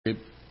It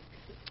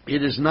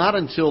is not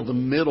until the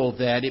middle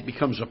that it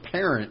becomes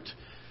apparent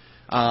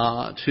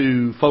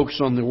to folks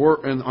in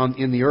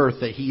the earth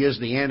that he is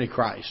the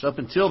Antichrist. Up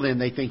until then,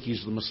 they think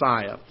he's the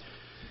Messiah.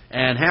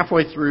 And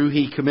halfway through,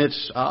 he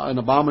commits an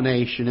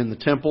abomination in the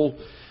temple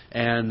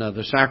and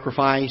the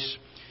sacrifice,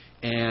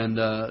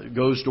 and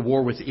goes to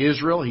war with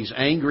Israel. He's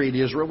angry at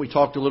Israel. We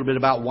talked a little bit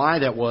about why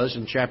that was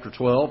in chapter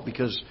 12,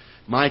 because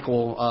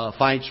Michael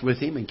fights with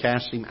him and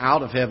casts him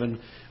out of heaven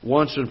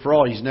once and for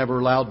all. He's never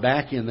allowed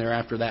back in there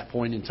after that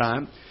point in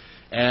time.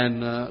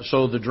 And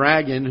so the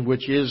dragon,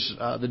 which is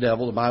the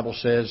devil, the Bible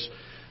says,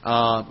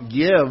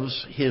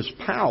 gives his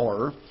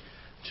power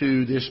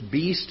to this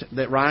beast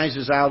that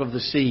rises out of the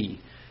sea.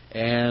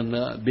 And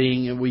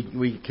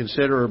we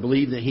consider or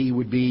believe that he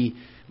would be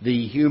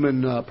the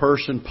human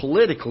person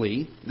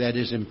politically that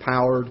is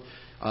empowered,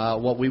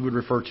 what we would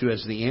refer to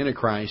as the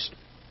Antichrist.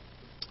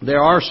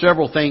 There are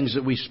several things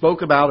that we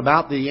spoke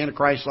about the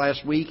Antichrist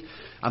last week.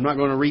 I'm not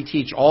going to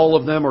reteach all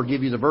of them or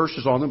give you the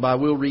verses on them, but I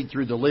will read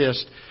through the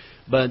list.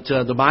 But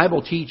the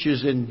Bible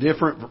teaches in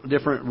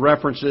different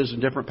references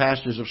and different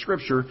passages of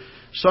Scripture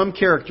some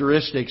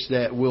characteristics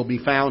that will be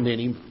found in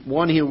him.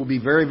 One, he will be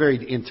very,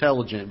 very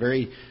intelligent,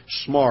 very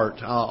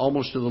smart,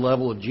 almost to the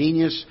level of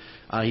genius.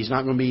 He's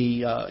going to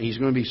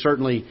be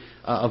certainly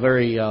a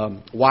very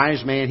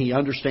wise man. He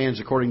understands,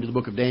 according to the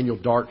book of Daniel,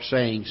 dark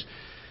sayings.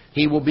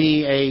 He will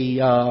be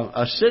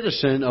a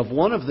citizen of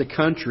one of the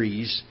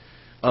countries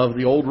of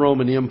the old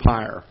Roman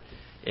Empire.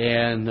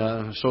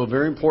 And so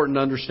very important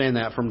to understand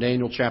that from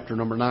Daniel chapter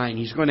number 9.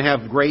 He's going to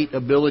have great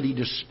ability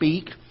to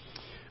speak,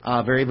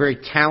 very, very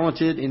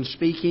talented in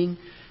speaking.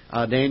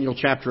 Daniel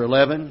chapter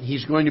 11.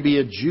 He's going to be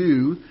a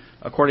Jew,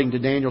 according to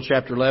Daniel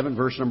chapter 11,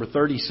 verse number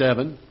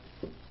 37.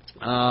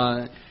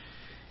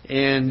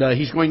 And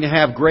he's going to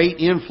have great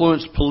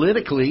influence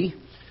politically.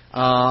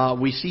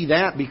 We see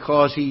that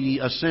because he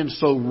ascends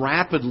so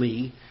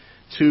rapidly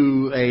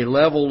to a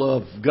level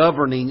of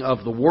governing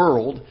of the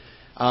world.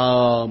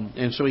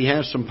 And so he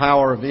has some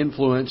power of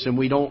influence, and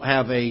we don't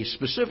have a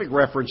specific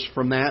reference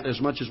from that as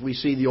much as we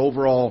see the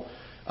overall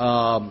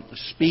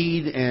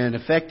speed and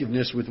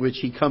effectiveness with which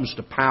he comes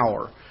to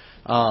power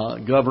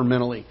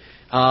governmentally.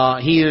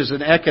 He is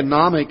an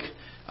economic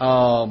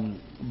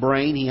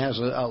brain. He has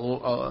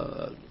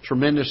a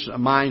tremendous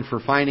mind for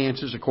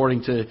finances,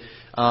 according to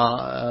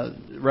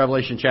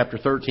Revelation chapter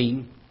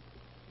 13.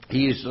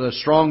 He is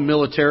strong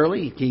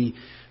militarily. He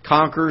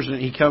conquers, and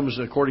he comes,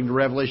 according to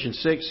Revelation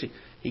 6,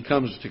 he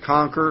comes to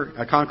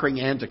conquering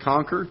and to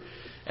conquer.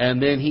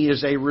 And then he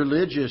is a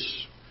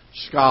religious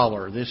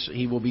scholar.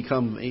 He's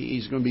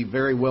going to be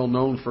very well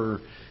known for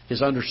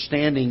his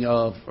understanding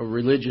of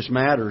religious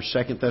matters,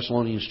 2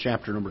 Thessalonians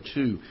chapter number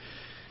 2.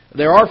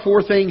 There are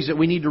four things that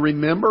we need to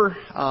remember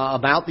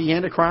about the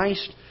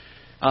Antichrist.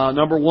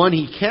 Number one,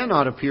 he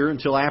cannot appear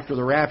until after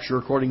the rapture,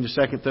 according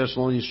to 2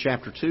 Thessalonians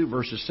chapter 2,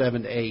 verses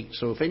 7 to 8.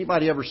 So if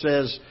anybody ever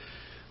says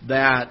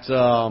that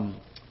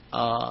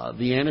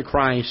the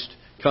Antichrist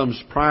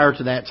comes prior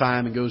to that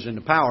time and goes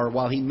into power,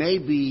 while he may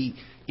be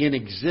in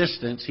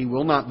existence, he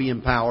will not be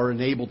in power and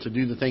able to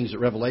do the things that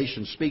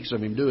Revelation speaks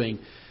of him doing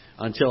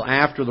until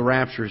after the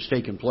rapture has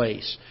taken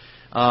place.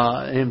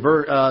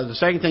 The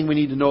second thing we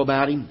need to know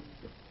about him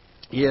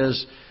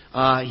is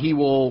he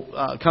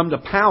will come to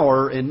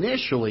power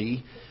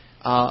initially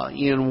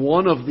in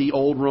one of the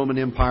old Roman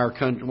Empire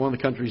countries, one of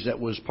the countries that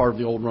was part of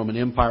the old Roman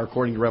Empire,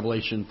 according to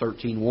Revelation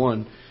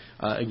 13:1.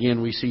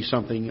 Again, we see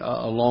something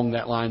along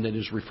that line that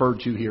is referred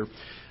to here.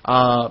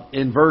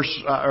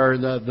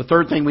 The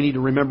third thing we need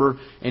to remember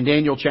in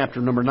Daniel chapter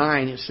number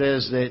 9, it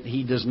says that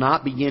he does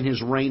not begin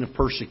his reign of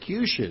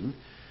persecution,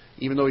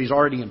 even though he's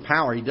already in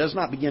power. He does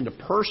not begin to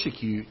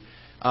persecute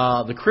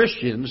the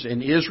Christians,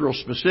 in Israel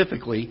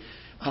specifically,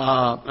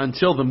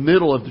 until the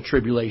middle of the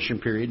tribulation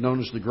period,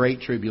 known as the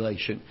Great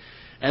Tribulation.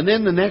 And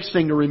then the next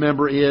thing to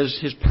remember is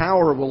his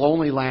power will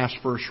only last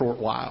for a short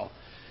while.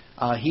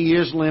 He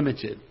is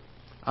limited.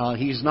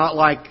 He's not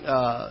like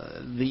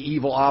the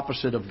evil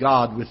opposite of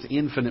God with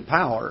infinite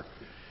power.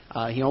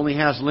 He only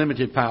has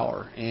limited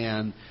power.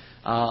 And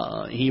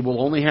he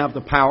will only have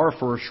the power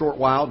for a short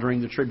while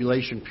during the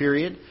tribulation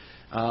period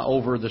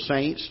over the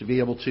saints to be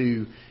able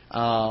to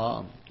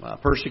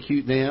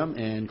persecute them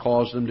and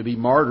cause them to be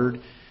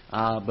martyred.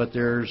 But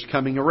there's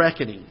coming a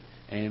reckoning.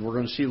 And we're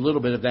going to see a little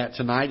bit of that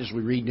tonight as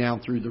we read down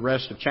through the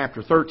rest of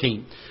chapter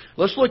 13.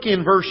 Let's look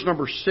in verse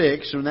number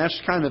 6, and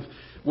that's kind of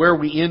where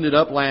we ended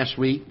up last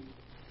week.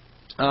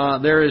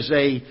 There is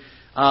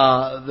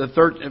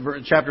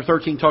chapter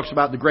 13 talks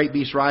about the great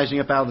beast rising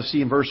up out of the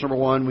sea in verse number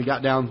 1. We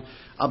got down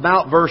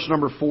about verse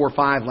number 4 or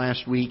 5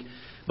 last week.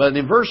 But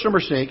in verse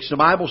number 6, the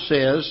Bible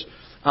says,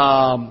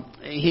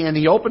 and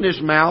he opened his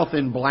mouth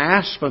in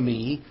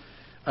blasphemy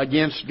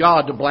against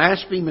God, to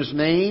blaspheme his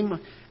name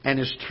and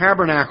his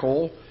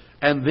tabernacle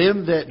and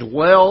them that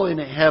dwell in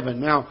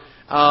heaven. Now,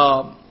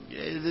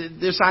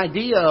 this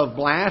idea of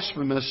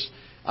blasphemous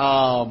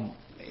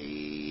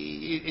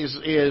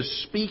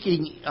is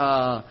speaking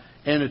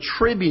and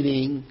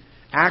attributing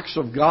acts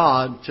of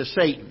God to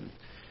Satan.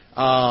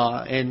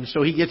 And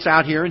so he gets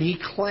out here and he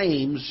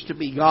claims to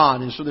be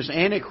God. And so this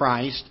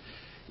Antichrist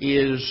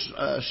is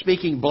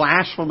speaking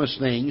blasphemous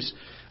things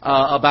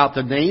about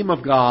the name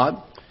of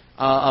God,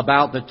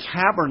 about the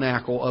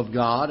tabernacle of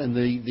God, and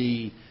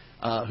the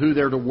who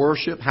they're to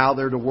worship, how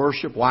they're to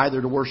worship, why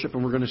they're to worship,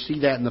 and we're going to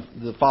see that in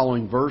the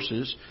following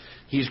verses.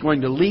 He's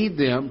going to lead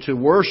them to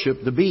worship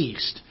the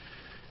beast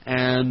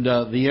and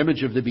the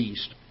image of the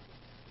beast.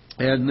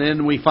 And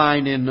then we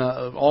find in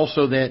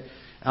also that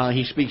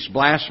he speaks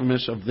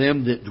blasphemous of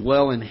them that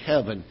dwell in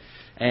heaven.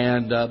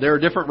 And there are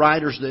different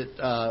writers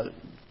that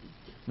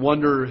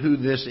wonder who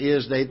this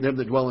is, them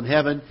that dwell in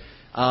heaven,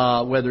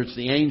 whether it's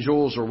the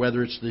angels or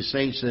whether it's the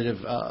saints that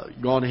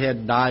have gone ahead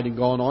and died and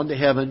gone on to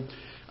heaven.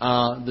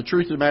 The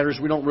truth of the matter is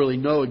we don't really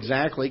know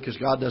exactly because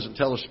God doesn't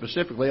tell us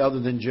specifically,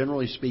 other than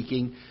generally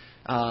speaking,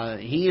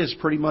 He is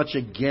pretty much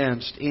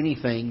against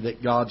anything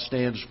that God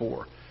stands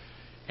for.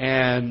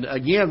 And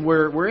again,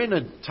 we're in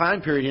a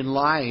time period in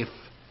life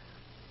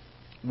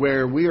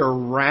where we are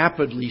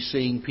rapidly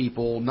seeing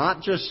people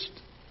not just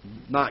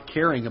not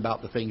caring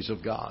about the things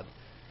of God,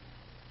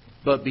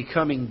 but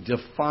becoming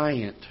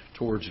defiant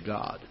towards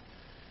God.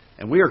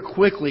 And we are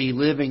quickly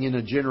living in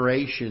a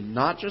generation,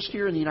 not just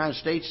here in the United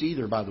States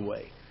either, by the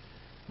way,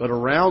 but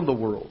around the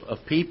world, of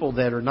people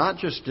that are not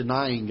just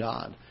denying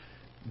God,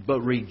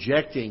 but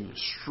rejecting,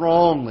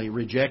 strongly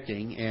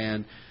rejecting,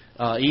 and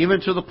even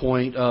to the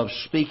point of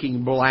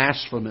speaking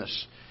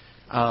blasphemous.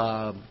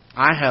 I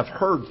have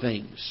heard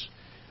things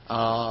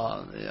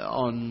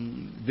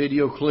on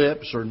video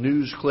clips or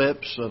news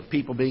clips of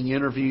people being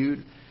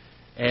interviewed,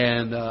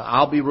 and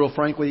I'll be real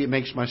frank with you, it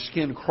makes my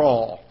skin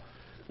crawl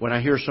when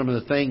I hear some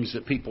of the things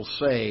that people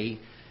say.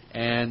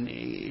 And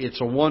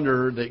it's a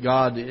wonder that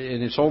God,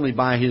 and it's only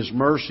by His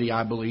mercy,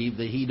 I believe,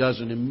 that He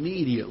doesn't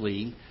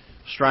immediately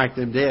strike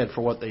them dead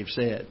for what they've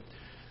said,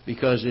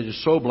 because it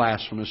is so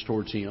blasphemous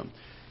towards Him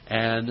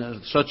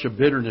and such a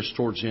bitterness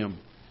towards Him.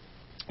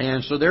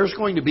 And so there's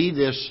going to be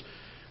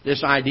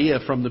this idea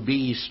from the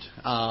beast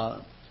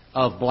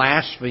of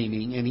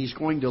blaspheming, and he's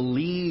going to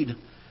lead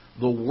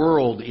the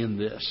world in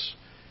this.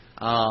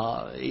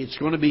 It's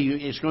going to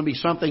be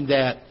something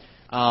that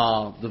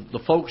the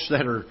folks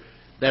that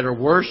are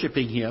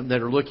worshiping him,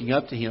 that are looking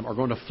up to him, are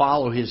going to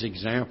follow his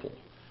example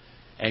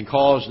and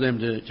cause them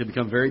to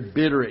become very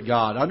bitter at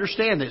God.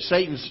 Understand that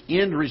Satan's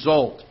end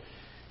result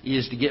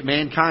is to get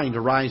mankind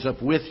to rise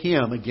up with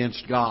him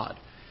against God.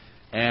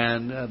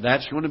 And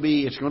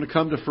it's going to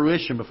come to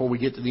fruition before we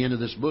get to the end of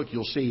this book.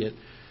 You'll see it.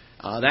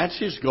 That's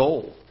his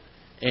goal.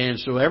 And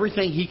so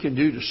everything he can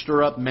do to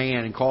stir up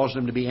man and cause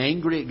them to be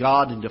angry at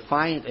God and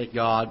defiant at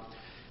God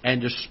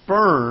and to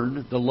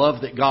spurn the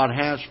love that God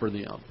has for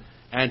them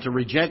and to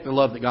reject the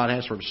love that God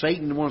has for them.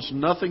 Satan wants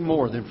nothing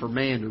more than for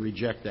man to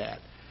reject that.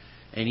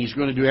 And he's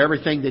going to do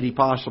everything that he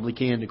possibly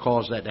can to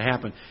cause that to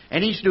happen.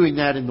 And he's doing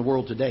that in the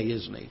world today,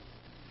 isn't he?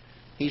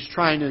 He's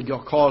trying to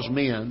cause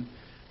men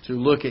to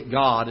look at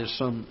God as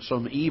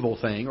some evil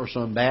thing or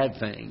some bad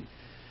thing,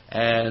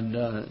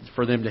 and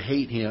for them to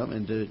hate Him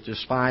and to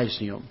despise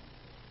Him.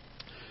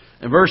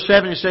 In verse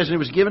 7 it says, "And it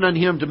was given unto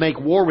Him to make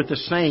war with the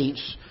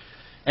saints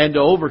and to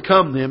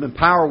overcome them, and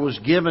power was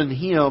given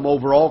Him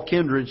over all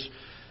kindreds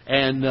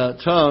and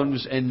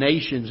tongues and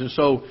nations." And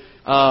so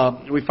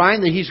we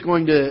find that He's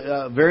going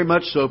to very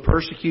much so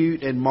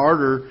persecute and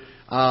martyr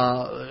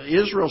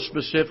Israel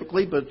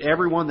specifically, but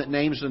everyone that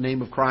names the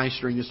name of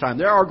Christ during this time.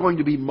 There are going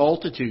to be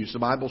multitudes. The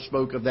Bible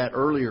spoke of that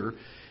earlier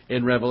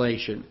in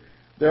Revelation.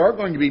 There are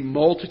going to be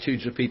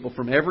multitudes of people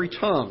from every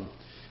tongue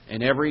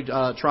and every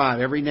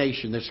tribe, every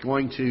nation that's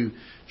going to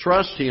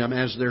trust Him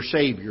as their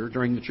Savior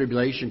during the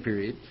tribulation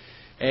period.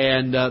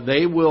 And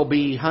they will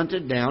be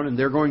hunted down, and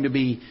they're going to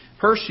be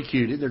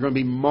persecuted. They're going to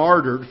be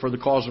martyred for the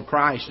cause of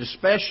Christ,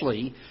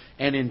 especially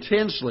and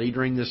intensely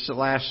during this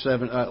last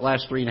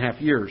 3.5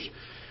 years.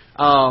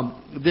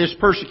 This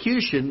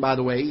persecution, by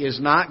the way, is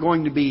not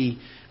going to be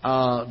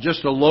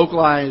just a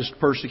localized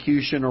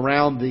persecution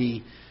around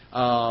the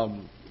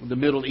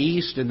Middle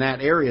East and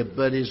that area,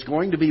 but is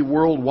going to be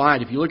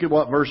worldwide. If you look at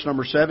what verse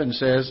number 7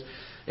 says,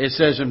 it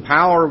says, "And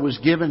power was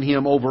given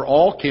Him over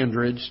all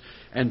kindreds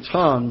and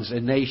tongues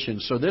and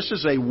nations." So this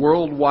is a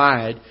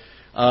worldwide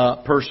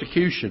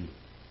persecution.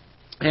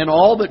 "And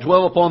all that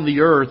dwell upon the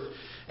earth,"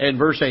 and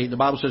verse 8, the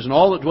Bible says, "And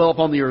all that dwell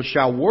upon the earth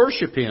shall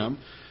worship Him,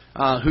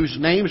 whose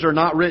names are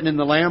not written in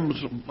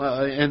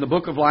the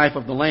book of life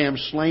of the Lamb,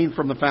 slain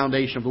from the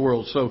foundation of the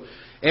world." So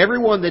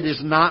everyone that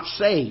is not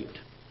saved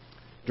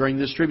during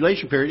this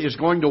tribulation period is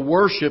going to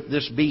worship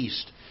this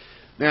beast.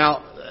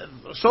 Now,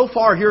 so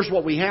far, here's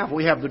what we have.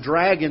 We have the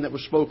dragon that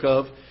was spoke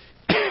of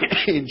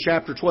in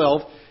chapter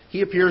 12.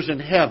 He appears in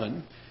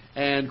heaven,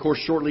 and of course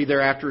shortly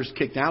thereafter is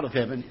kicked out of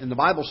heaven. And the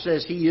Bible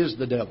says he is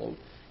the devil.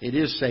 It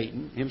is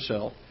Satan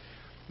himself.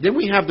 Then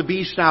we have the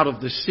beast out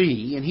of the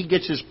sea, and he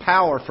gets his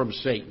power from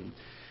Satan.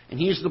 And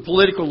he's the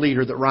political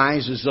leader that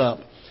rises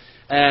up.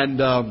 And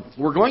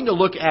we're going to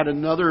look at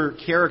another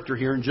character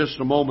here in just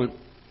a moment,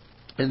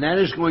 and that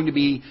is going to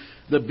be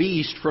the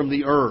beast from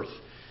the earth.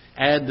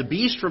 And the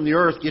beast from the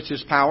earth gets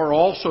his power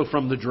also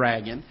from the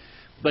dragon.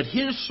 But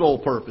his sole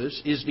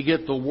purpose is to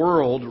get the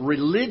world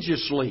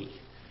religiously.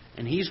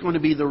 And he's going to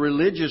be the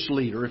religious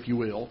leader, if you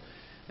will.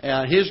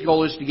 His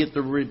goal is to get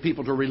the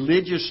people to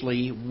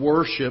religiously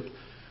worship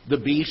the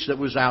beast that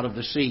was out of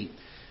the sea.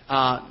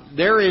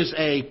 There is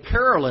a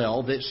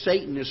parallel that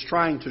Satan is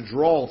trying to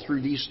draw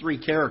through these three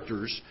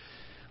characters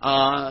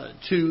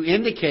to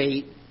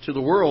indicate to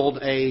the world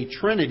a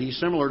trinity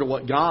similar to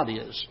what God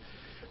is.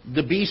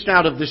 The beast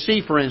out of the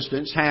sea, for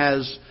instance,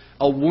 has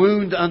a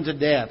wound unto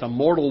death, a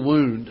mortal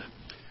wound.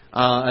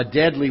 A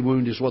deadly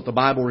wound is what the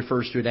Bible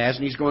refers to it as,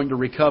 and he's going to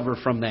recover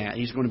from that.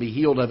 He's going to be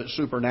healed of it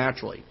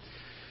supernaturally.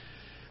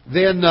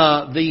 Then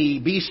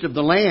the beast of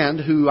the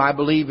land, who I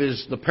believe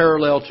is the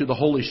parallel to the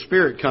Holy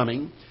Spirit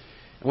coming,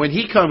 when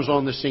he comes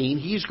on the scene,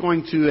 he's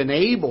going to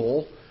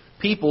enable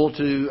people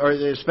to, or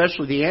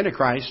especially the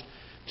Antichrist,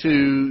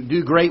 to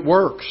do great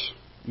works,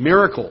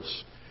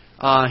 miracles.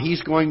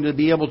 He's going to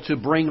be able to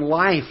bring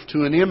life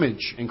to an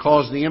image and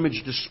cause the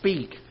image to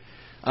speak.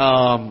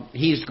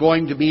 He's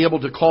going to be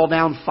able to call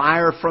down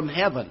fire from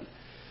heaven.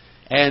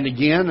 And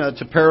again,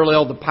 to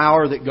parallel the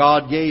power that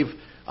God gave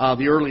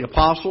the early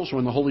apostles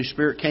when the Holy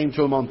Spirit came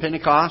to them on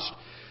Pentecost.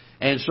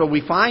 And so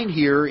we find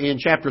here in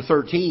chapter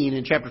 13,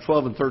 in chapter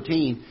 12 and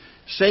 13,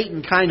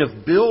 Satan kind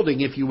of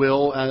building, if you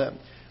will, an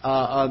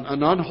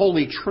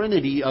unholy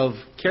trinity of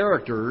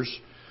characters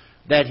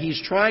that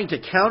he's trying to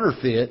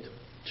counterfeit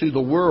to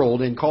the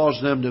world and cause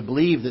them to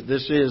believe that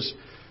this is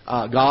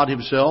God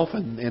Himself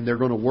and they're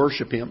going to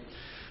worship Him.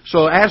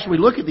 So as we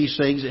look at these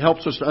things, it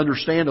helps us to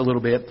understand a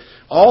little bit.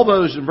 All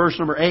those in verse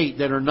number 8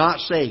 that are not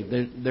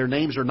saved, their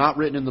names are not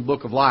written in the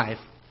book of life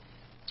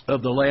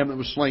of the Lamb that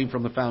was slain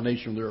from the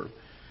foundation of the earth,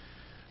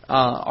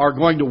 are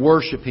going to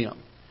worship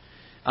Him.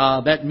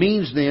 That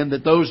means then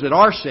that those that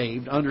are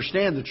saved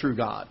understand the true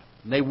God.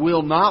 They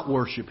will not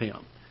worship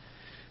Him.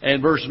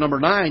 And verse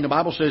number 9, the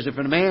Bible says, if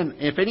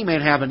any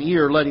man have an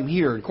ear, let him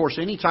hear. Of course,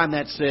 any time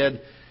that's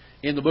said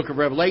in the book of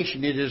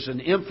Revelation, it is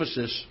an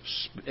emphasis.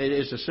 It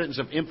is a sentence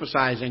of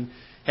emphasizing,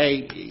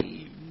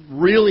 hey,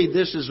 really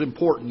this is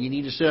important. You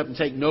need to sit up and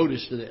take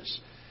notice to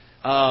this.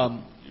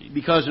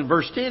 Because in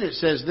verse 10 it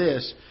says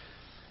this,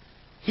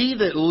 he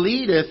that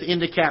leadeth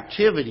into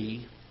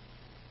captivity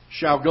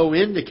shall go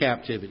into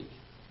captivity.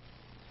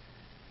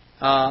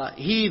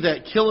 He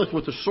that killeth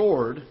with the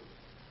sword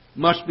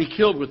must be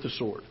killed with the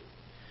sword.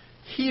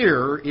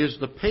 Here is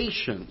the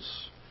patience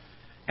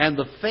and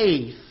the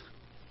faith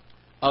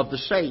of the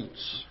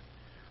saints.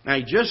 Now,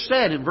 he just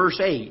said in verse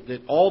 8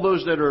 that all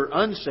those that are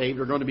unsaved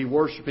are going to be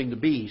worshiping the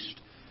beast.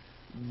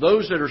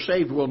 Those that are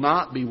saved will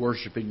not be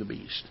worshiping the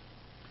beast.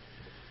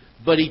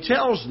 But he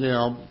tells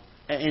them,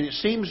 and it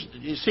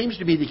seems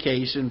to be the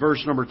case in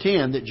verse number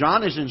 10, that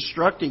John is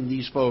instructing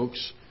these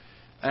folks,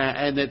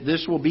 and that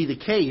this will be the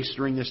case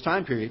during this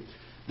time period,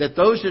 that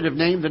those that have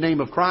named the name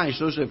of Christ,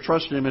 those that have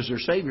trusted Him as their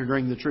Savior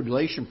during the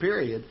tribulation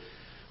period,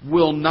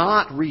 will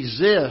not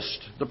resist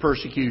the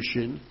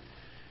persecution,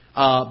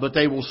 but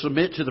they will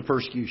submit to the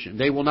persecution.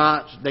 They will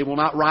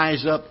not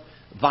rise up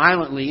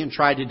violently and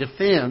try to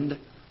defend,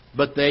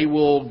 but they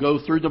will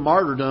go through the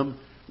martyrdom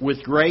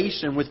with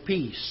grace and with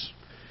peace.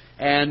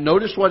 And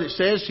notice what it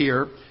says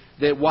here,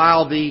 that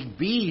while the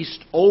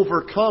beast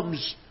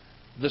overcomes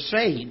the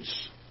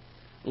saints,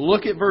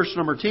 look at verse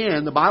number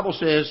 10. The Bible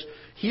says,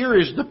 here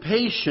is the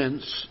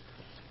patience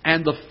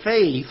and the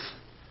faith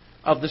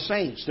of the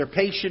saints. They're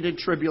patient in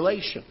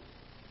tribulation.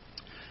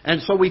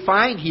 And so we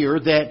find here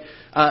that,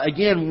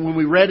 again, when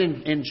we read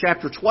in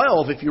chapter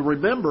 12, if you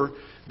remember,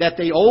 that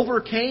they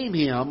overcame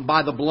him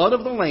by the blood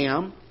of the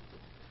Lamb,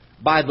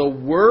 by the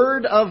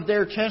word of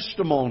their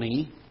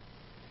testimony,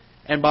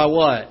 and by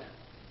what?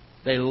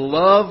 They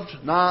loved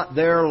not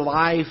their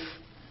life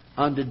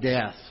unto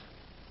death.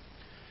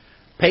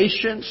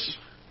 Patience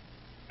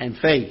and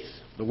faith.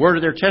 The word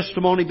of their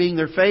testimony being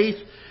their faith,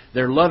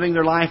 they're loving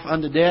their life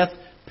unto death,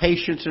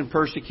 patience in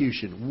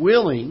persecution,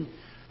 willing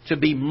to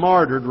be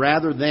martyred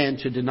rather than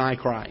to deny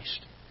Christ.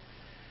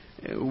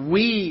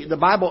 The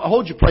Bible,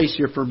 hold your place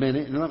here for a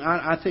minute, and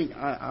I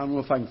don't know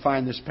if I can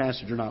find this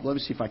passage or not. Let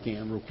me see if I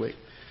can real quick.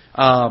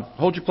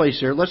 Hold your place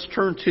here. Let's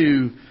turn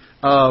to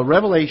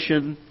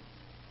Revelation.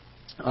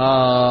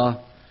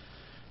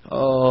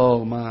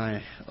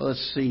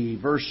 Let's see,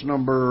 verse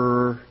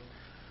number.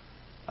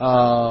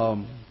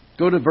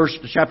 Go to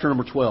chapter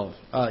number 12.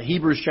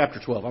 Hebrews chapter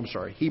 12. I'm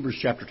sorry. Hebrews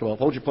chapter 12.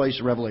 Hold your place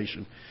in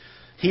Revelation.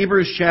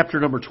 Hebrews chapter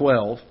number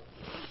 12.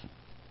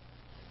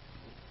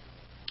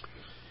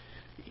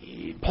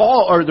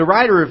 Paul, or the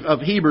writer of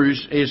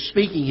Hebrews, is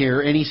speaking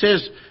here, and he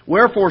says,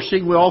 wherefore,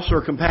 seeing we also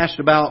are compassed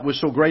about with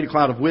so great a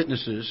cloud of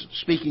witnesses,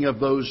 speaking of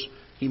those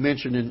he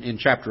mentioned in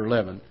chapter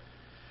 11,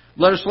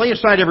 let us lay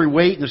aside every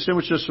weight and the sin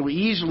which does so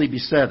easily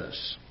beset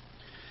us,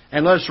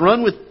 and let us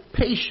run with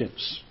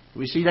patience. Do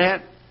we see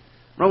that?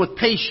 Run with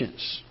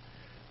patience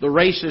the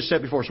race is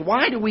set before us.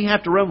 Why do we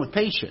have to run with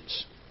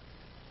patience?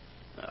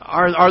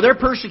 Are there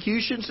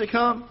persecutions that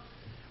come?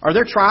 Are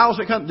there trials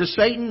that come? Does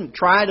Satan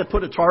try to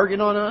put a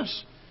target on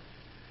us?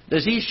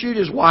 Does he shoot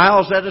his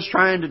wiles at us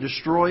trying to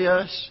destroy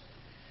us?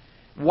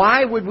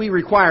 Why would we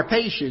require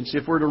patience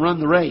if we're to run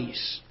the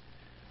race?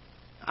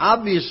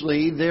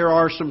 obviously there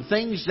are some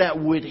things that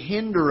would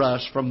hinder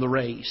us from the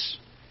race.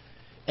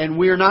 And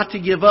we are not to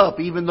give up,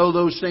 even though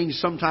those things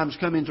sometimes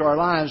come into our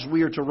lives.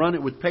 We are to run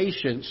it with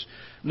patience.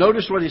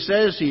 Notice what he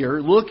says here,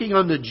 looking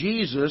unto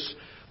Jesus,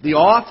 the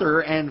author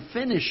and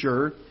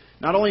finisher.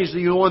 Not only is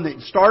He the one that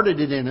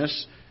started it in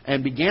us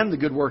and began the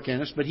good work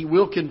in us, but He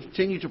will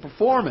continue to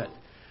perform it.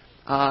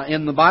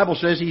 And the Bible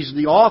says He's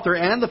the author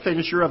and the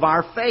finisher of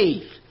our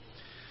faith,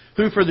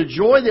 who for the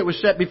joy that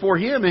was set before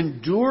Him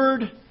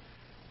endured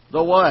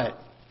the what?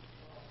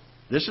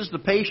 This is the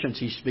patience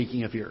He's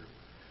speaking of here.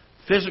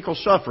 Physical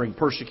suffering,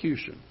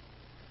 persecution.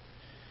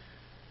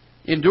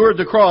 Endured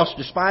the cross,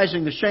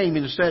 despising the shame,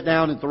 and is set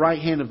down at the right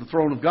hand of the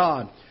throne of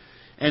God.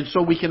 And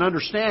so we can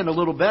understand a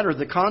little better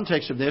the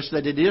context of this,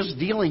 that it is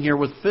dealing here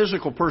with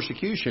physical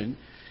persecution.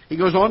 He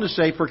goes on to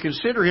say, for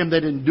consider Him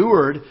that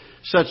endured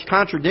such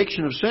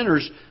contradiction of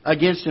sinners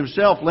against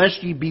Himself,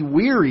 lest ye be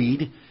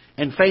wearied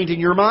and faint in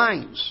your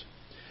minds.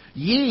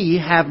 Ye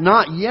have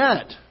not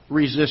yet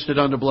resisted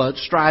unto blood,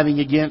 striving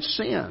against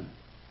sin.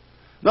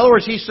 In other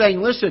words, He's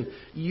saying, listen,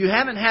 you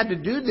haven't had to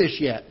do this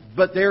yet,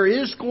 but there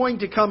is going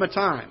to come a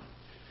time.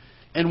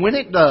 And when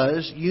it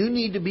does, you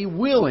need to be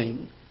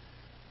willing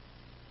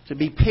to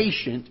be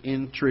patient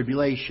in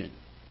tribulation,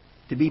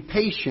 to be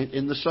patient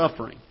in the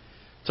suffering,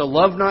 to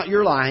love not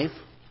your life,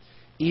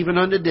 even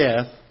unto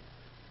death,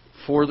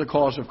 for the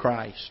cause of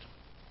Christ.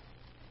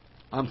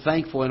 I'm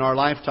thankful in our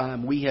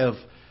lifetime we have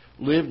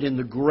lived in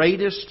the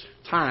greatest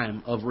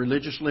time of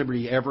religious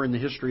liberty ever in the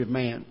history of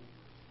man.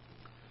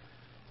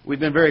 We've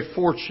been very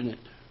fortunate.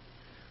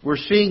 We're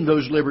seeing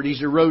those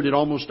liberties eroded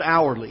almost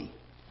hourly.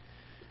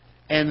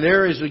 And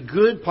there is a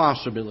good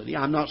possibility,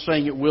 I'm not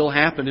saying it will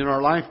happen in our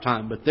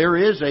lifetime, but there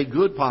is a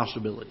good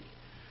possibility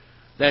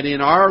that in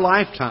our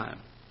lifetime,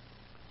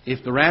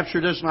 if the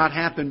rapture does not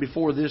happen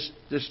before this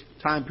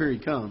time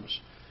period comes,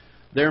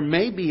 there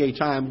may be a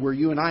time where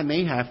you and I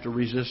may have to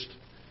resist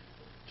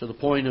to the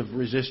point of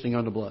resisting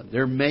unto blood.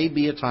 There may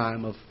be a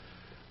time of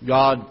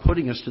God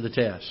putting us to the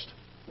test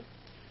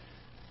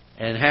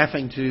and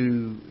having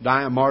to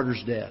die a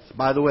martyr's death.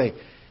 By the way,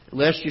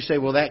 lest you say,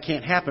 well, that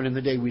can't happen in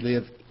the day we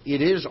live, it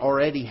is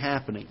already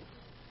happening.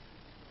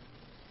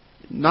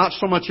 Not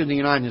so much in the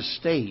United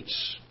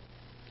States,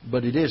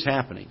 but it is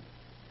happening.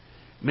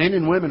 Men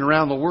and women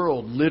around the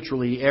world,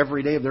 literally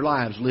every day of their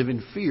lives, live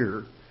in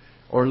fear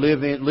or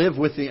live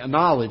with the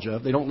knowledge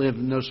of, they don't live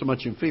so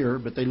much in fear,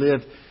 but they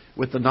live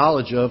with the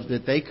knowledge of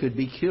that they could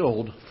be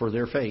killed for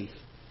their faith.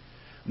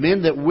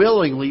 Men that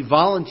willingly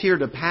volunteer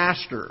to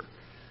pastor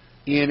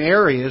in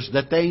areas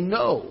that they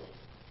know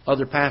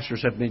other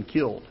pastors have been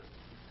killed.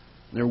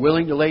 They're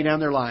willing to lay down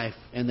their life,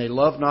 and they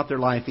love not their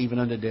life even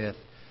unto death.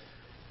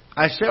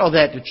 I say all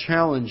that to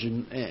challenge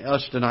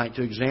us tonight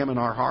to examine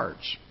our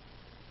hearts.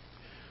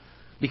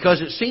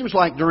 Because it seems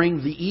like during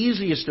the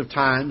easiest of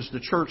times, the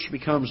church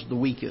becomes the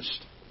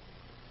weakest.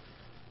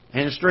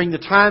 And it's during the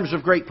times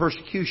of great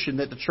persecution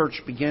that the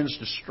church begins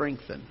to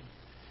strengthen.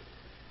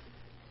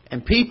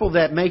 And people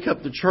that make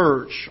up the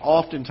church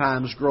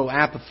oftentimes grow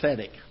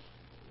apathetic.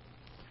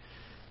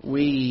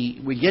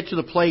 We get to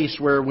the place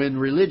where when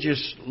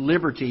religious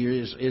liberty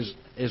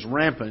is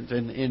rampant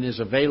and is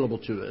available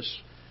to us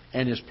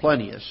and is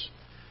plenteous,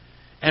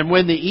 and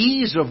when the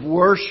ease of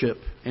worship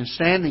and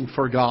standing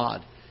for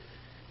God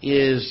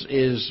is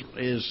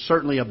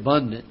certainly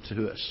abundant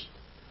to us,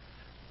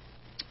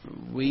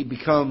 we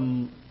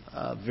become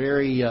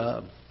very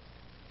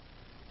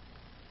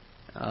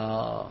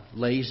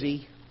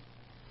lazy,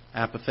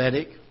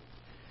 apathetic,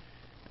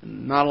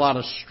 not a lot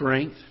of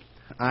strength.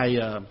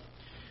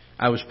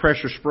 I was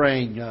pressure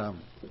spraying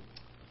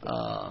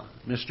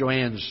Miss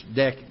Joanne's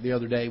deck the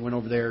other day. Went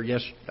over there, I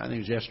think it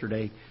was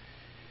yesterday,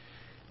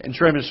 and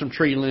trimming some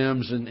tree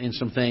limbs and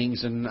some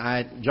things. And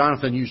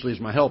Jonathan usually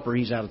is my helper.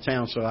 He's out of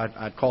town, so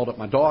I called up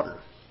my daughter.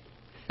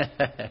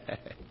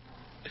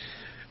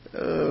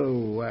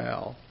 Oh,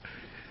 wow.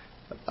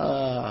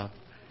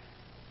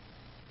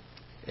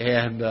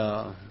 And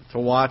to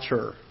watch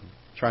her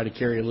try to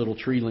carry a little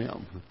tree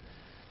limb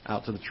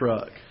out to the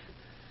truck.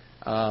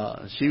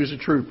 She was a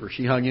trooper.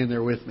 She hung in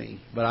there with me.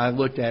 But I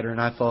looked at her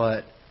and I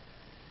thought,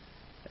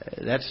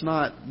 that's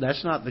not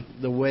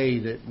the way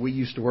that we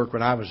used to work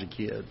when I was a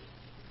kid.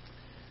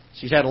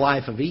 She's had a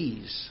life of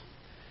ease.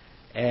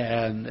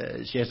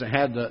 And she hasn't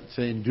had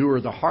to endure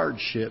the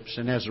hardships.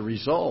 And as a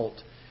result,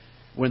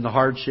 when the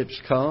hardships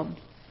come,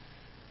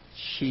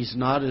 she's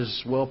not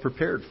as well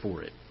prepared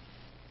for it.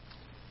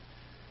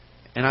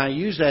 And I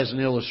use that as an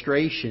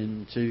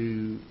illustration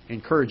to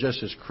encourage us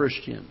as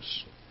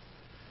Christians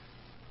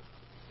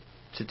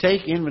to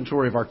take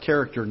inventory of our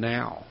character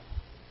now,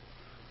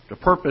 to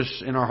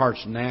purpose in our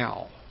hearts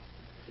now.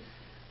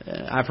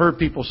 I've heard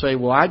people say,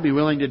 well, I'd be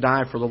willing to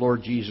die for the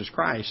Lord Jesus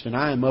Christ. And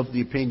I am of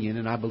the opinion,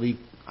 and I believe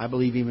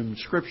even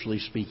scripturally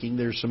speaking,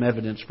 there's some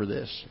evidence for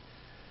this,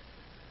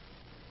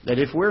 that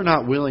if we're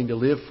not willing to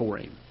live for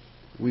Him,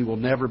 we will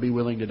never be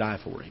willing to die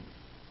for Him.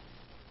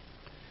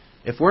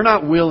 If we're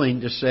not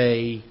willing to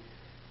say,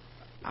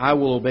 I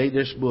will obey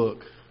this book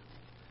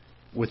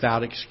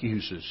without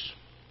excuses,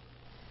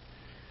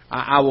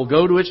 I will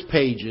go to its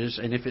pages,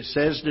 and if it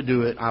says to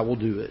do it, I will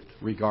do it,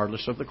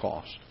 regardless of the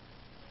cost.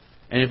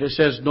 And if it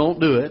says don't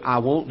do it, I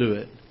won't do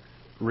it,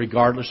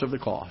 regardless of the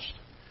cost.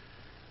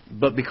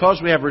 But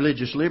because we have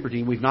religious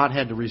liberty, we've not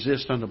had to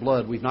resist unto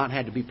blood, we've not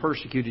had to be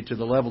persecuted to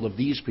the level of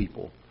these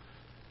people,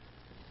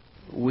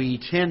 we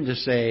tend to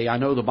say, I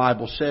know the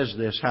Bible says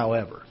this,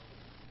 however,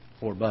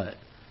 or but.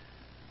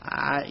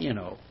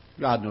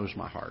 God knows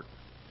my heart.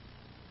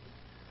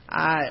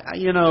 I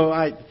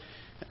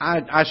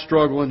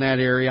struggle in that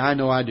area. I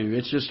know I do.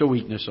 It's just a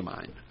weakness of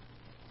mine.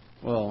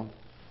 Well,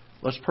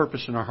 let's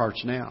purpose in our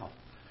hearts now.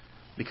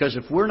 Because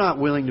if we're not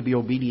willing to be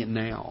obedient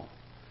now,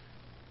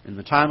 in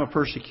the time of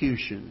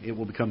persecution, it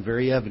will become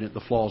very evident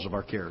the flaws of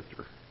our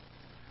character.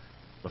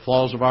 The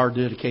flaws of our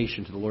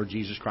dedication to the Lord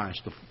Jesus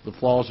Christ. The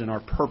flaws in our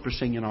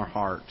purposing in our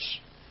hearts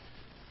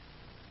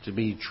to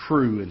be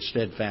true and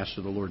steadfast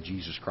to the Lord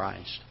Jesus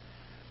Christ.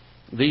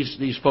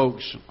 These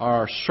folks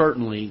are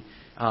certainly,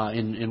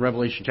 in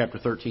Revelation chapter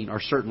 13,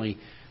 are certainly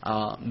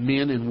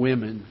men and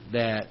women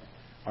that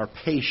are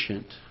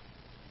patient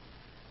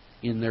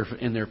in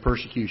their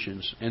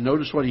persecutions. And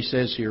notice what he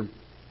says here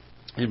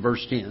in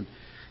verse 10.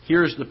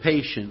 Here is the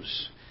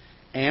patience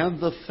and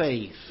the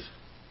faith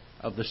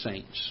of the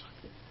saints.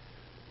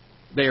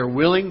 They are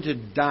willing to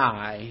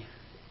die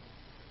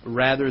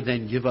rather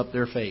than give up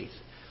their faith.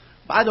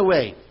 By the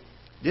way,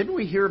 didn't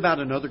we hear about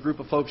another group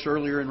of folks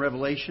earlier in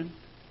Revelation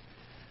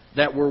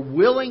that were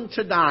willing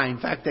to die? In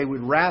fact, they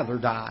would rather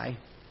die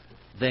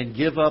than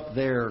give up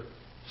their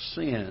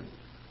sin.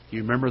 Do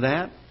you remember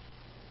that?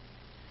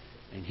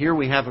 And here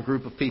we have a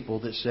group of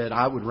people that said,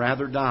 I would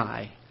rather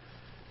die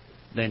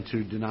than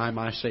to deny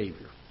my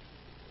Savior.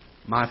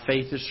 My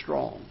faith is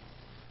strong.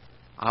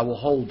 I will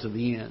hold to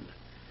the end.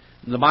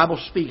 And the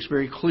Bible speaks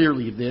very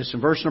clearly of this.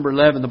 In verse number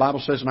 11, the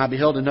Bible says, And I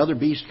beheld another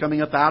beast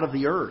coming up out of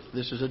the earth.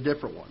 This is a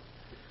different one.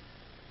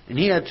 And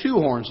he had two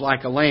horns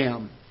like a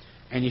lamb,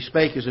 and he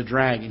spake as a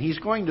dragon. He's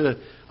going to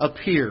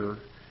appear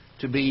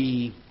to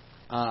be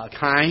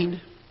kind,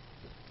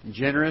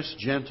 generous,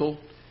 gentle,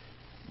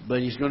 but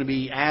he's going to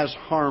be as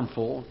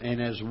harmful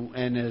and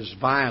as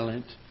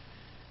violent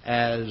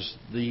as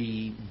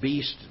the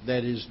beast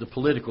that is the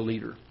political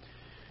leader.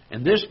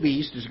 And this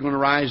beast is going to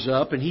rise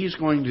up, and he's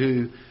going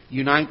to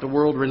unite the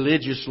world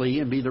religiously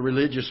and be the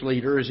religious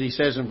leader, as he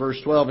says in verse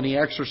 12, And he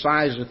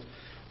exerciseth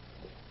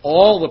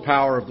all the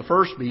power of the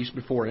first beast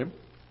before him,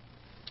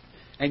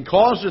 and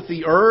causeth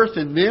the earth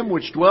and them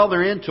which dwell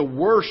therein to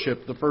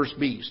worship the first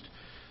beast,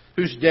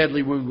 whose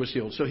deadly wound was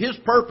healed. So his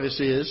purpose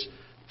is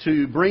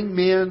to bring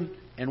men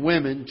and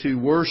women to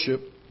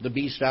worship the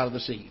beast out of the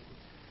sea.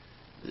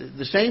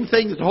 The same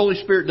thing that the Holy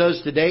Spirit does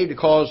today to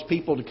cause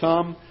people to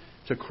come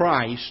to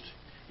Christ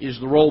is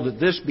the role that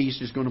this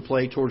beast is going to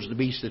play towards the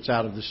beast that's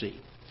out of the sea.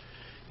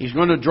 He's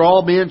going to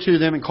draw men to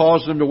them and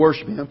cause them to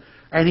worship Him.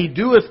 And He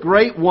doeth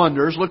great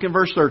wonders, look in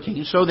verse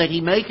 13, so that He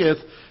maketh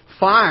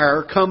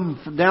fire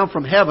come down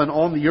from heaven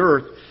on the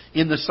earth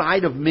in the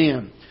sight of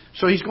men.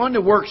 So He's going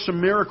to work some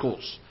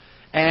miracles.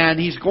 And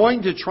He's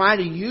going to try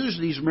to use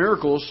these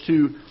miracles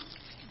to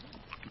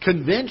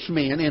convince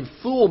men and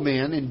fool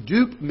men and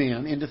dupe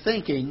men into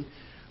thinking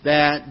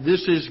that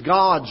this is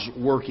God's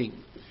working.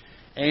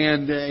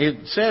 And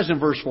it says in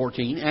verse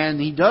 14,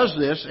 and He does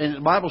this, and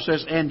the Bible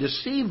says, and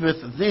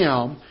deceiveth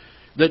them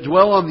that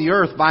dwell on the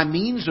earth by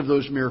means of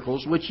those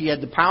miracles, which He had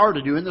the power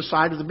to do in the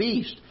sight of the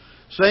beast,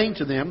 saying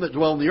to them that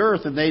dwell on the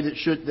earth, and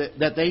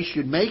that they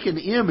should make an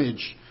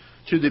image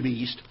to the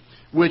beast,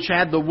 which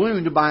had the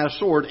wound by a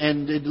sword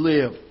and did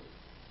live.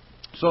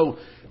 So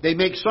they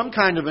make some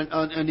kind of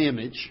an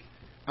image.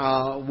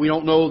 We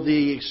don't know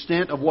the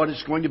extent of what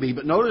it's going to be.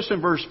 But notice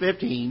in verse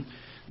 15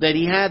 that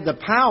he had the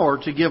power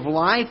to give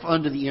life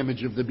unto the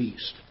image of the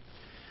beast.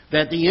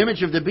 That the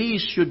image of the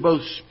beast should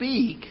both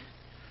speak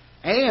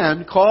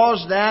and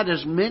cause that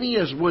as many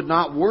as would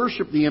not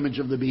worship the image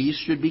of the beast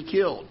should be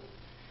killed.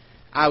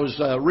 I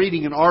was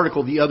reading an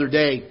article the other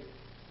day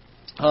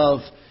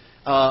of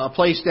a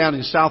place down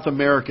in South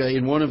America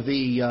in one of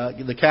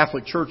the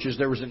Catholic churches.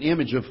 There was an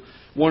image of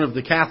one of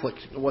the Catholic,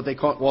 what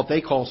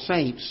they call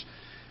saints.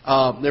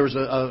 There was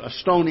a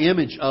stone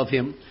image of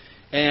him,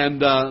 and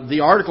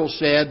the article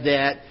said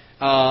that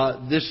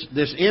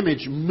this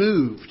image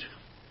moved,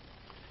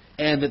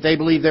 and that they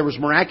believed there was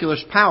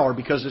miraculous power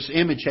because this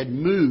image had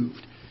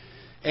moved.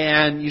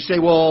 And you say,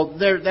 well,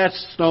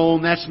 that's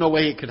stone. That's no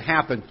way it could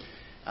happen.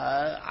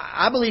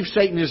 I believe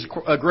Satan is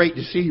a great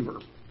deceiver.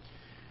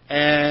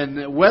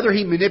 And whether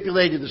he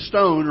manipulated the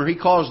stone or he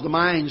caused the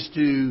minds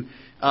to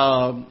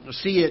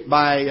see it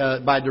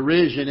by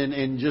derision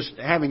and just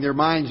having their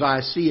mind's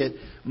eye see it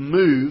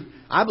move,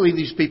 I believe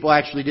these people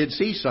actually did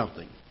see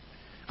something.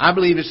 I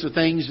believe it's the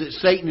things that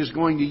Satan is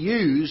going to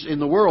use in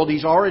the world.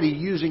 He's already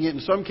using it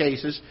in some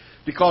cases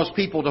to cause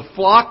people to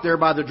flock there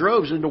by the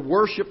droves and to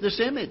worship this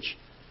image,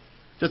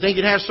 to think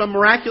it has some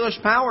miraculous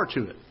power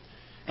to it.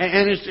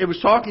 And it was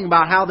talking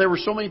about how there were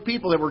so many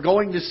people that were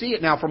going to see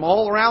it now from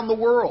all around the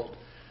world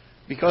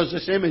because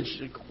this image,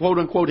 quote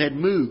unquote, had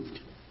moved.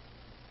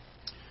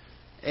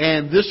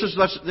 And this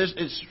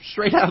is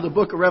straight out of the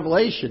book of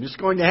Revelation. It's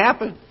going to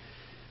happen.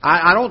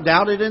 I don't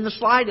doubt it in the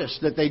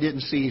slightest that they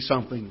didn't see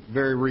something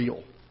very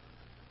real.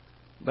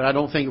 But I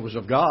don't think it was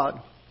of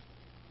God.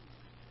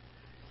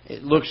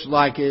 It looks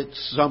like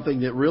it's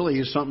something that really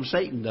is something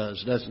Satan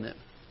does, doesn't it?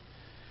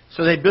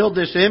 So they build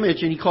this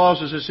image, and he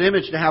causes this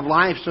image to have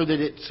life so that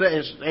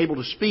it's able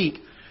to speak.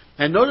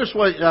 And notice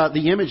what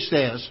the image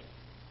says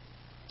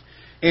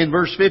in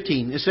verse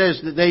 15. It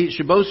says that they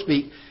should both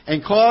speak,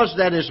 and cause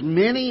that as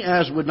many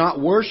as would not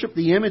worship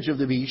the image of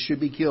the beast should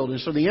be killed. And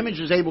so the image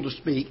is able to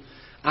speak.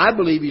 I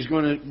believe he's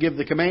going to give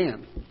the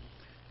command.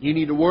 You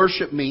need to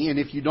worship me, and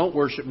if you don't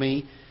worship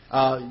me,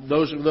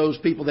 those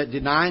people that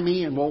deny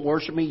me and won't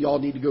worship me, y'all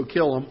need to go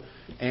kill them.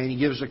 And he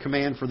gives a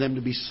command for them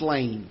to be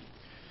slain.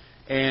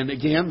 And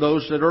again,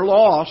 those that are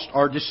lost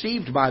are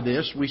deceived by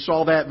this. We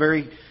saw that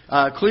very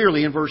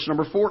clearly in verse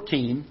number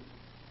 14,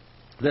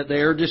 that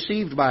they are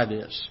deceived by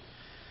this.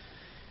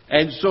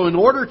 And so in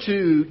order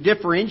to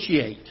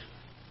differentiate,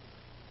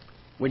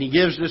 when he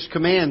gives this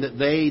command that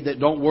they that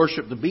don't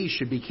worship the beast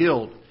should be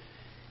killed,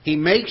 he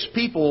makes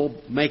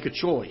people make a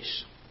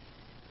choice.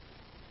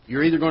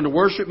 You're either going to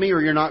worship me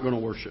or you're not going to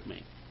worship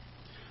me.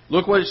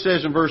 Look what it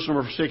says in verse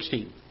number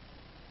 16.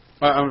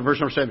 Verse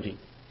number 17.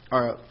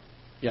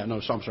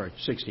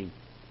 16.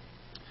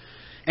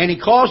 And he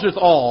causeth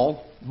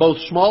all, both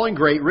small and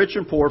great, rich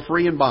and poor,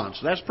 free and bond.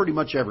 So that's pretty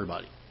much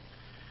everybody,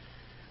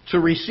 to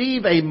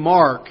receive a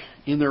mark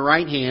in their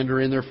right hand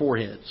or in their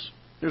foreheads.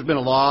 There's been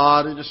a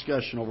lot of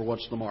discussion over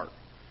what's the mark.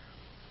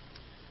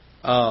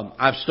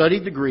 I've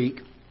studied the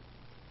Greek.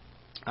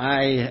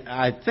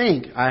 I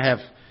think I have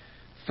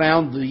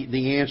found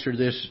the answer to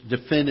this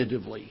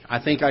definitively.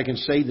 I think I can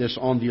say this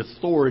on the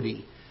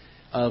authority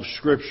of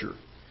Scripture,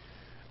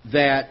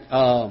 that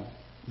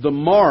the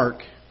mark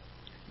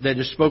that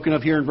is spoken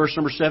of here in verse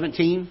number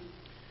 17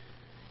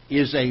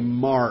 is a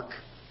mark.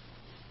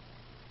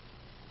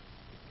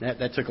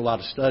 That took a lot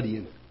of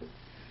studying.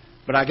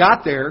 But I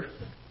got there.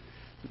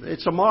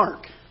 It's a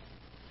mark. Is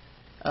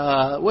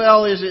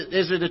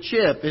it a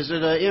chip? Is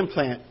it an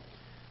implant?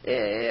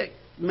 It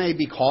may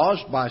be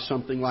caused by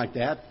something like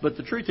that, but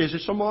the truth is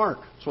it's a mark.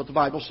 That's what the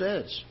Bible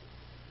says.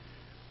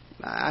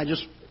 I'm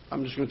just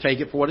going to take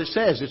it for what it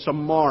says. It's a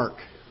mark.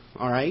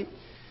 All right?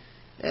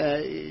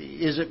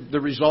 Is it the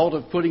result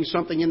of putting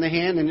something in the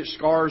hand and it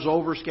scars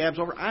over, scabs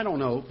over? I don't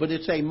know, but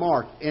it's a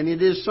mark. And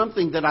it is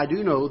something that I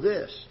do know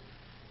this.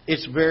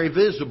 It's very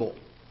visible.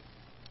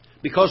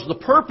 Because the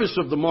purpose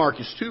of the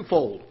mark is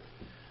twofold.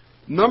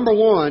 Number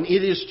one,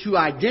 it is to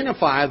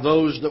identify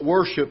those that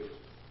worship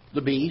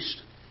the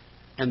beast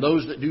and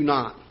those that do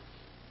not.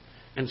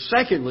 And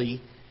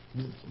secondly,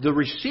 the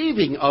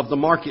receiving of the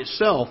mark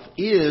itself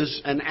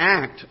is an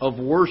act of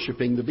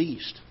worshiping the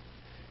beast.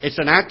 It's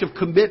an act of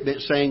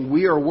commitment saying,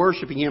 we are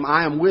worshiping him,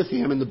 I am with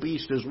him, and the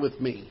beast is with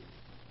me.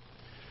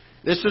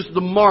 This is the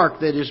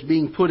mark that is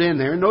being put in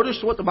there. Notice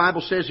what the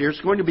Bible says here.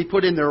 It's going to be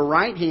put in their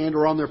right hand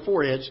or on their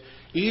foreheads.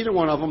 Either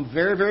one of them,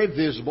 very, very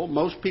visible.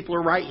 Most people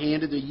are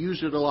right-handed. They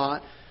use it a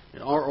lot,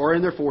 or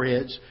in their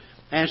foreheads.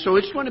 And so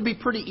it's going to be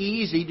pretty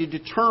easy to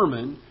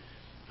determine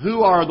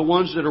who are the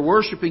ones that are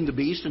worshiping the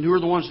beast and who are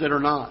the ones that are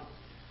not.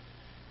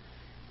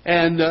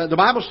 And the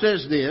Bible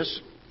says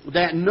this,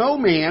 that no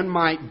man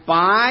might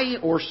buy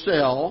or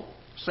sell,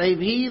 save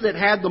he that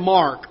had the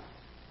mark,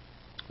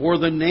 or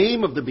the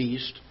name of the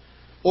beast,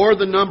 or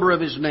the number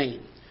of his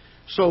name.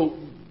 So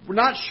we're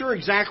not sure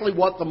exactly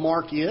what the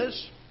mark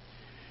is,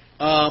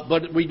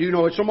 but we do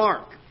know it's a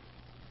mark.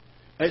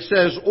 It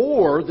says,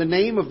 or the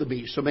name of the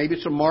beast. So maybe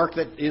it's a mark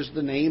that is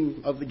the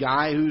name of the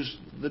guy who's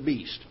the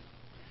beast.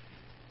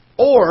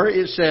 Or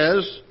it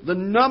says the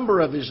number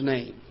of his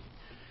name.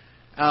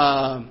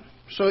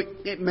 So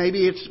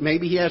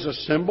maybe he has a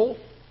symbol,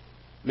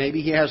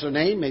 maybe he has a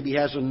name, maybe he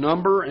has a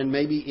number, and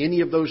maybe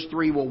any of those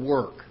three will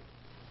work.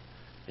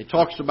 It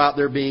talks about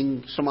there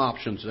being some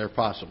options there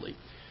possibly.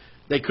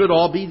 They could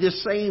all be the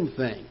same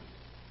thing.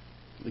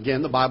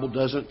 Again, the Bible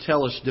doesn't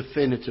tell us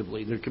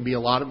definitively. There can be a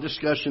lot of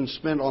discussion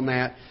spent on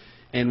that,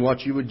 and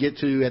what you would get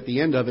to at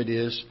the end of it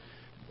is,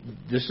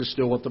 this is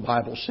still what the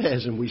Bible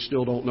says, and we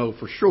still don't know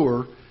for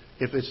sure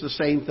if it's the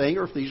same thing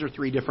or if these are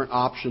three different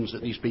options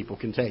that these people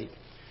can take.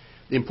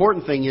 The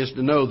important thing is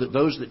to know that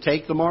those that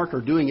take the mark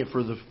are doing it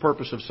for the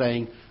purpose of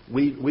saying,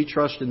 we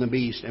trust in the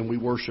beast and we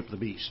worship the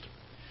beast.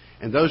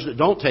 And those that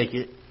don't take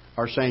it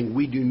are saying,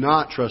 we do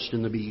not trust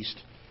in the beast,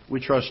 we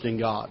trust in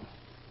God.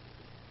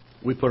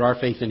 We put our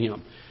faith in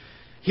Him.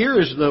 Here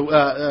is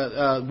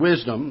the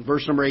wisdom,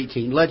 verse number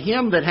 18. Let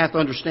him that hath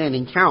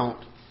understanding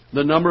count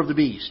the number of the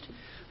beast.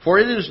 For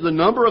it is the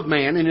number of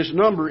man, and his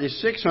number is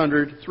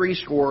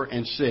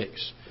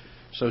 666.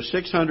 So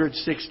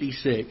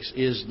 666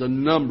 is the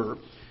number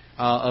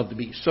of the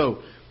beast. So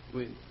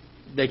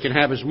they can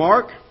have his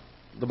mark,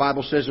 the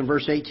Bible says in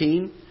verse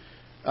 17,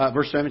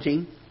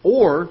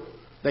 or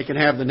they can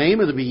have the name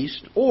of the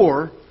beast,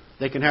 or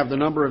they can have the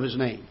number of his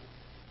name.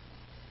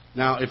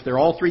 Now, if they're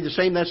all three the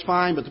same, that's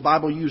fine, but the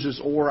Bible uses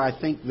or. I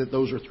think that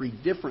those are three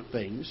different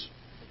things,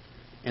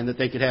 and that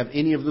they could have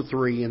any of the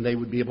three, and they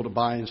would be able to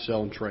buy and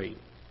sell and trade.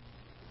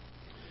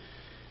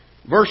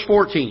 Verse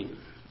 14,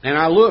 and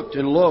I looked,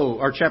 and lo,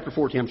 or chapter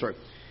 14,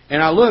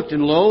 And I looked,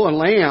 and lo, a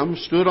lamb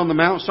stood on the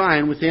Mount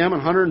Zion with him,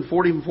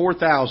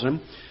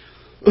 144,000,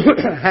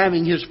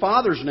 having his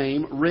Father's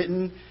name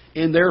written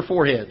in their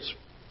foreheads.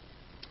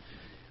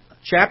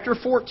 Chapter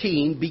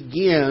 14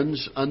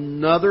 begins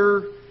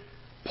another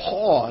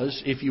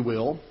pause, if you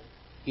will,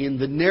 in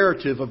the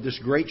narrative of this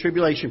great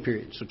tribulation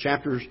period. So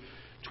chapters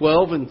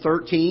 12 and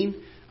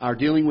 13 are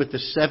dealing with the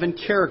 7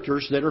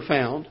 characters that are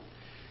found.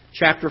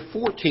 Chapter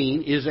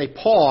 14 is a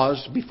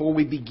pause before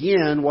we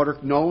begin what are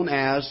known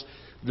as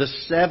the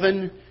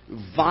 7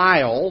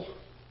 vial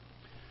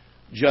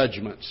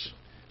judgments.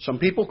 Some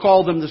people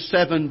call them the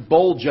 7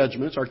 bowl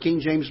judgments. Our King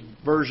James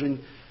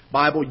Version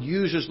Bible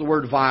uses the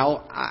word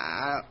vial.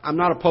 I'm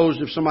not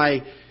opposed if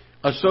somebody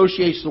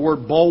associates the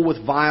word bowl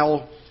with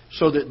vial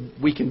so that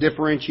we can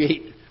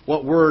differentiate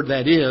what word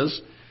that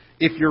is.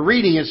 If you're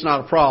reading, it's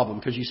not a problem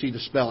because you see the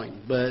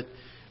spelling. But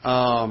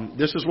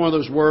this is one of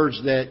those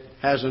words that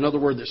has another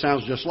word that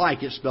sounds just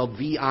like it, spelled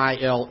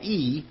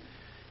V-I-L-E.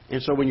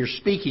 And so when you're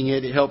speaking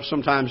it, it helps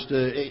sometimes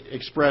to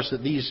express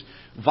that these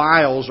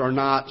vials are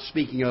not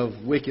speaking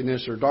of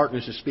wickedness or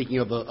darkness. It's speaking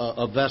of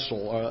a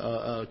vessel,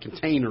 a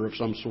container of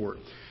some sort.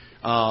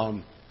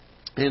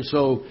 And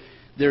so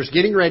there's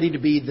getting ready to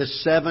be the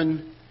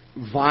 7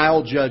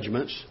 vial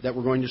judgments that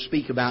we're going to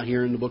speak about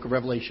here in the book of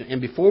Revelation. And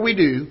before we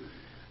do,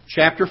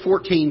 chapter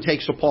 14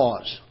 takes a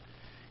pause.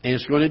 And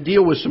it's going to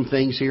deal with some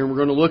things here. And we're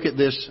going to look at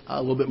this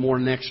a little bit more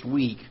next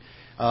week,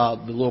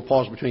 the little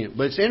pause between it.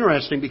 But it's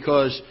interesting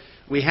because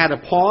we had a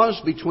pause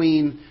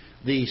between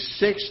the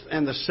 6th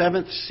and the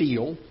 7th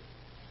seal,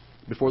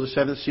 before the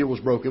 7th seal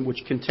was broken,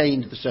 which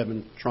contained the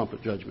 7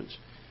 trumpet judgments.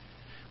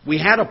 We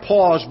had a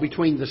pause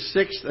between the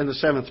 6th and the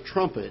 7th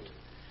trumpet.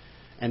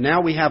 And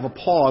now we have a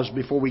pause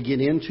before we get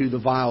into the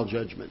vial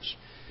judgments.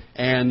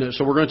 And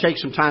so we're going to take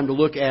some time to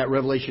look at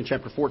Revelation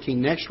chapter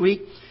 14 next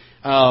week.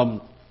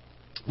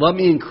 Let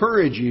me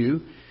encourage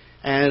you,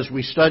 as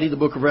we study the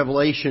book of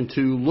Revelation,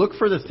 to look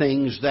for the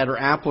things that are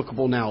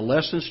applicable now.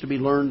 Lessons to be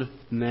learned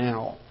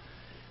now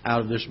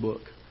out of this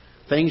book.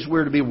 Things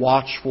we're to be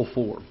watchful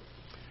for.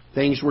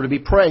 Things we're to be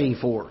praying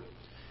for.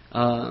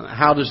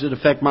 How does it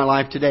affect my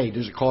life today?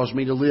 Does it cause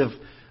me to live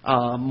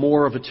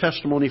more of a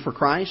testimony for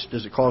Christ?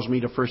 Does it cause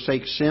me to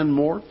forsake sin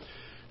more?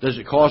 Does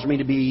it cause me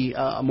to be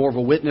more of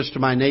a witness to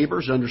my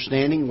neighbors,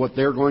 understanding what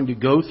they're going to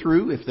go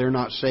through if they're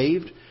not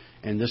saved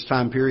and this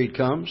time period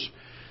comes?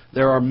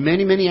 There are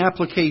many, many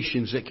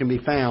applications that can be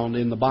found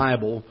in the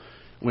Bible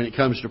when it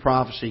comes to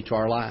prophecy to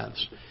our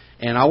lives.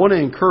 And I want to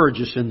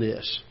encourage us in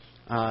this.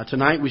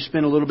 Tonight we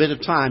spent a little bit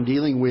of time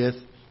dealing with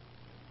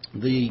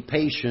the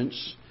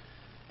patience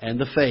and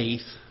the faith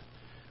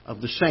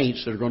of the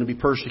saints that are going to be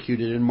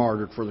persecuted and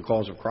martyred for the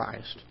cause of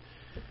Christ.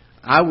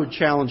 I would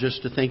challenge us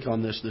to think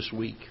on this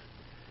week.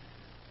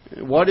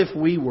 What if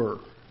we were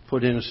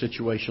put in a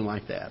situation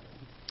like that?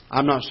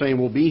 I'm not saying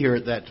we'll be here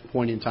at that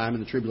point in time in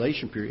the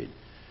tribulation period.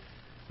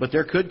 But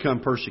there could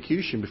come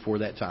persecution before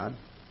that time.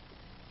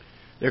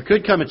 There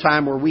could come a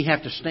time where we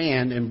have to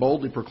stand and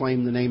boldly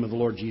proclaim the name of the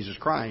Lord Jesus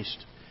Christ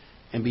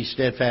and be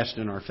steadfast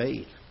in our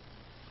faith.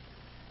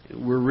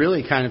 We're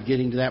really kind of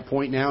getting to that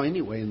point now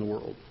anyway in the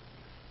world.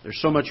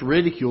 There's so much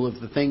ridicule of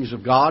the things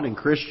of God and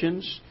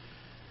Christians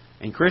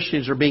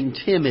are being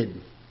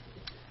timid.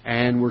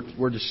 And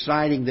we're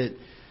deciding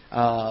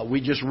that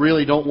we just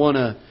really don't want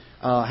to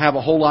have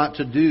a whole lot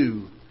to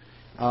do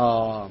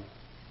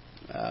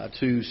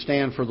to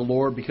stand for the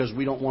Lord because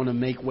we don't want to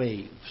make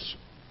waves.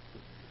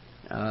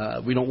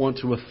 We don't want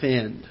to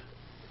offend.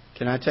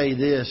 Can I tell you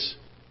this?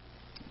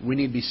 We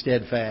need to be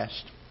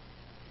steadfast.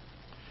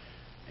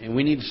 And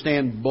we need to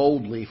stand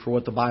boldly for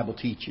what the Bible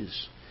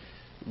teaches.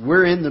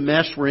 We're in the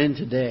mess we're in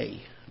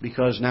today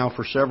because now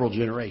for several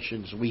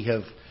generations we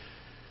have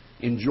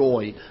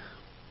enjoyed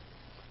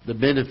the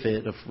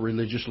benefit of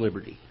religious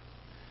liberty.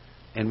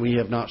 And we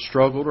have not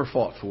struggled or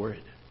fought for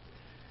it.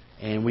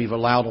 And we've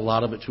allowed a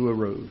lot of it to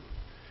erode.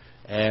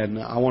 And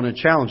I want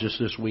to challenge us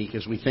this week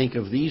as we think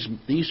of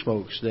these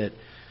folks that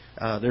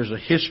there's a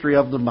history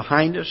of them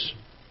behind us.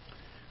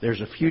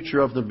 There's a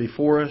future of them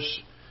before us.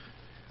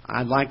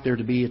 I'd like there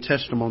to be a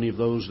testimony of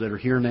those that are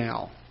here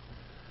now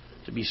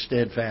to be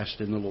steadfast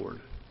in the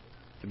Lord,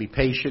 to be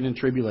patient in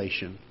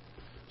tribulation,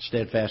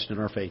 steadfast in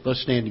our faith.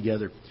 Let's stand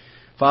together.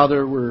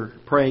 Father, we're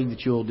praying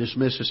that you'll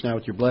dismiss us now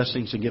with your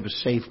blessings and give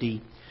us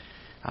safety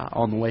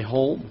on the way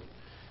home.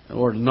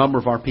 Lord, a number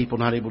of our people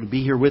not able to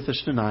be here with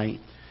us tonight.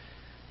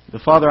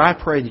 But Father, I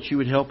pray that you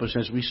would help us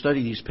as we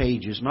study these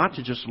pages, not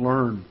to just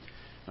learn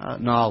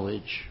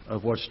knowledge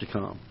of what's to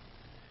come.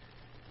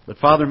 But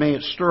Father, may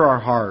it stir our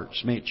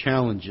hearts. May it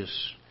challenge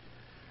us.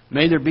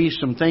 May there be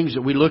some things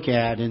that we look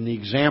at in the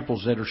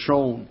examples that are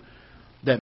shown